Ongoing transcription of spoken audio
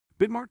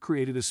BitMart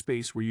created a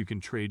space where you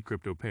can trade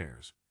crypto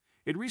pairs.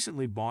 It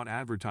recently bought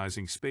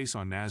advertising space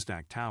on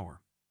Nasdaq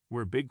Tower,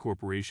 where big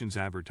corporations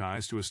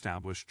advertise to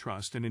establish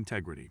trust and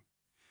integrity.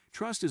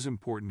 Trust is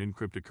important in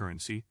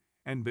cryptocurrency,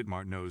 and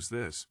BitMart knows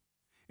this.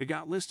 It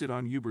got listed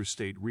on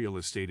Uberstate real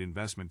estate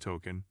investment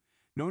token,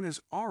 known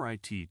as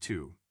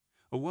RIT2,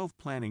 a wealth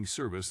planning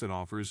service that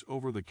offers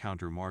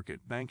over-the-counter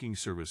market banking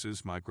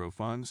services,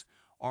 microfunds,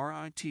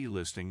 RIT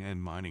listing,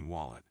 and mining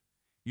wallet.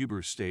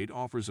 Uberstate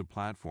offers a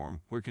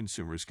platform where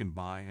consumers can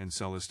buy and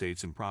sell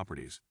estates and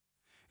properties.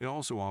 It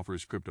also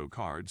offers crypto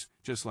cards,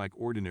 just like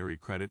ordinary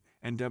credit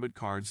and debit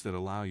cards that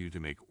allow you to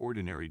make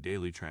ordinary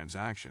daily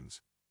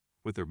transactions.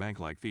 With their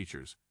bank-like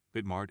features,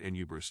 BitMart and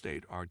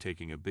Uberstate are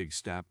taking a big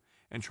step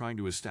and trying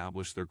to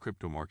establish their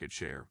crypto market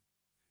share.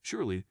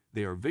 Surely,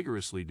 they are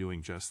vigorously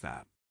doing just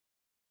that.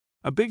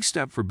 A big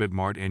step for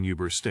BitMart and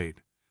Uberstate,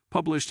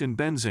 published in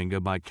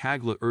Benzinga by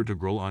Kagla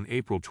Ertugrul on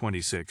April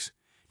 26,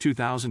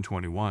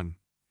 2021.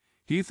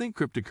 Do you think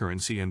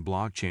cryptocurrency and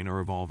blockchain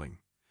are evolving?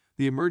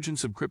 The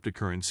emergence of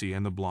cryptocurrency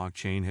and the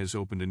blockchain has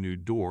opened a new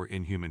door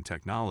in human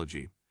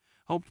technology,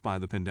 helped by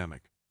the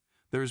pandemic.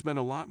 There has been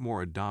a lot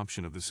more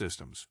adoption of the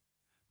systems.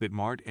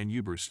 BitMart and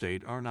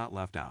Uberstate are not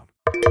left out.